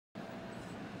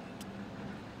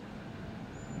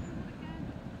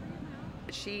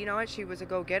She, you know what, she was a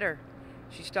go-getter.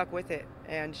 She stuck with it,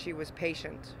 and she was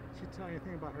patient. She tell you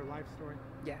anything about her life story?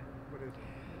 Yeah. What is it?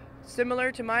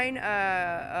 Similar to mine,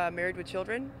 married with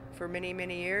children for many,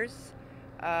 many years.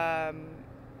 A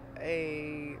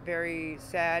very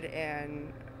sad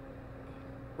and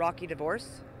rocky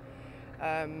divorce.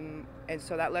 And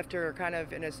so that left her kind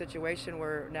of in a situation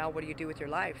where now what do you do with your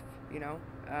life, you know?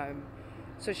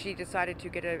 So she decided to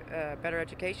get a better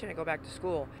education and go back to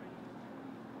school.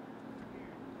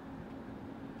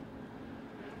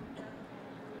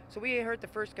 So we heard the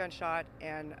first gunshot,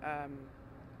 and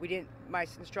my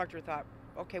instructor thought,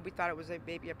 okay, we thought it was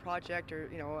maybe a project or,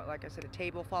 you know, like I said, a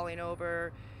table falling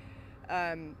over.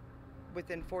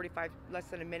 Within less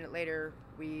than a minute later,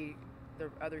 the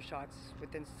other shots,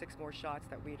 within 6 more shots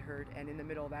that we'd heard, and in the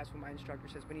middle, that's when my instructor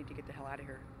says, we need to get the hell out of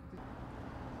here.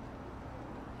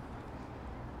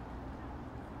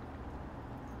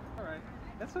 All right,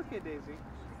 that's okay, Daisy.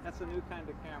 That's a new kind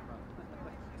of camera.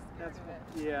 That's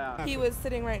yeah. He was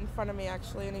sitting right in front of me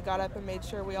actually, and he got up and made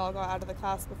sure we all got out of the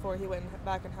class before he went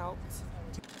back and helped.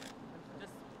 Thank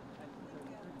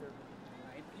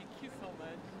you so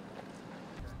much.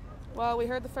 Well, we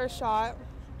heard the first shot,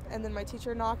 and then my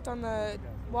teacher knocked on the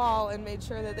wall and made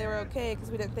sure that they were okay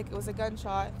because we didn't think it was a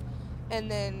gunshot.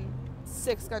 And then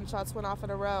 6 gunshots went off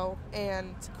in a row,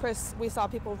 and we saw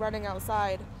people running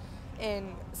outside,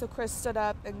 and so Chris stood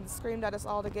up and screamed at us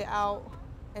all to get out.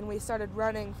 And we started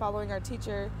running, following our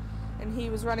teacher, and he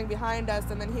was running behind us,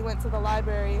 and then he went to the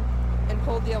library and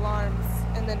pulled the alarms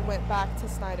and then went back to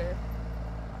Snyder.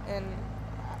 And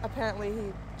apparently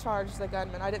he charged the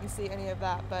gunman. I didn't see any of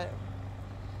that, but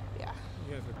yeah.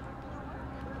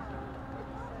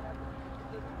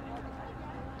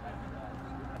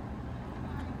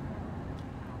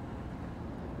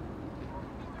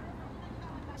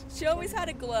 She always had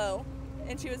a glow.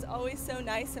 And she was always so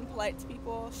nice and polite to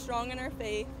people, strong in her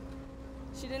faith.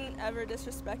 She didn't ever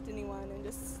disrespect anyone, and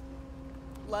just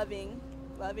loving,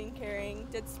 caring,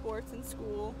 did sports in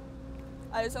school.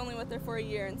 I was only with her for a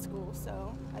year in school,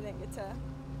 so I didn't get to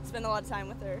spend a lot of time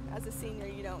with her. As a senior,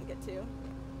 you don't get to.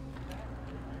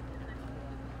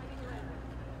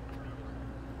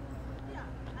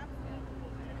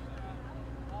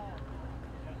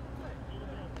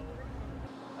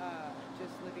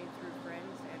 Just living through friends.